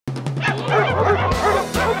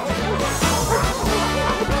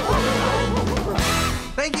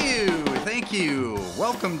Thank you.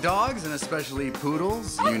 Welcome, dogs, and especially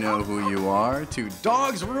poodles. You know who you are. To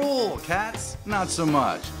Dogs Rule, cats, not so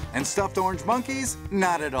much. And stuffed orange monkeys?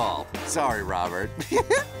 Not at all. Sorry, Robert.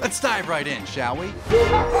 Let's dive right in, shall we?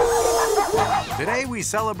 Today we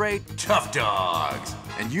celebrate tough dogs,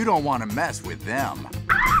 and you don't want to mess with them.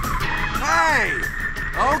 Hey!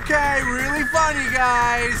 Okay, really funny,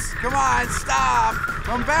 guys. Come on, stop.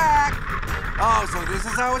 Come back. Oh, so this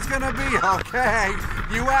is how it's gonna be, okay?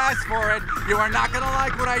 You asked for it. You are not gonna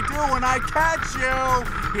like what I do when I catch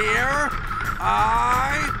you. Here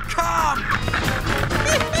I come.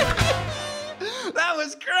 That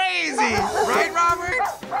was crazy. Right, Robert?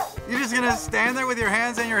 You're just gonna stand there with your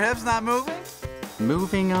hands on your hips not moving?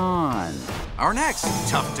 Moving on. Our next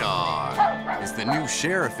tough dog is the new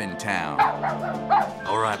sheriff in town.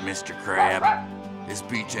 All right, Mr. Crab. This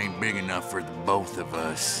beach ain't big enough for the both of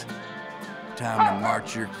us. Time to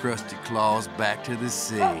march your crusty claws back to the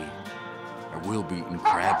sea, or we'll be eating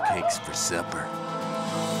crab cakes for supper.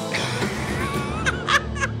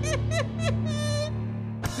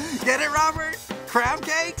 Get it, Robert? Crab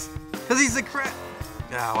cakes? Because he's a crab.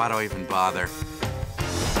 Oh, why do I even bother?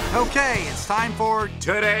 Okay, it's time for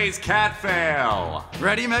today's cat fail.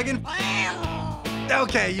 Ready, Megan?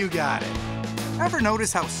 Okay, you got it. Ever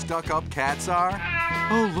notice how stuck-up cats are?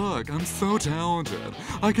 Oh, look, I'm so talented.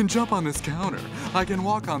 I can jump on this counter. I can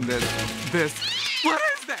walk on this. What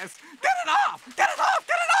is this? Get it off! Get it off!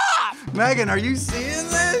 Get it off! Megan, are you seeing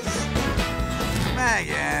this?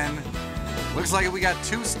 Megan, looks like we got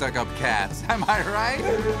two stuck-up cats. Am I right?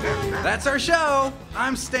 That's our show.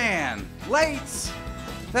 I'm Stan. Lates.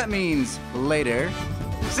 That means later.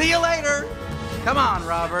 See you later. Come on,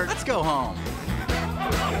 Robert. Let's go home.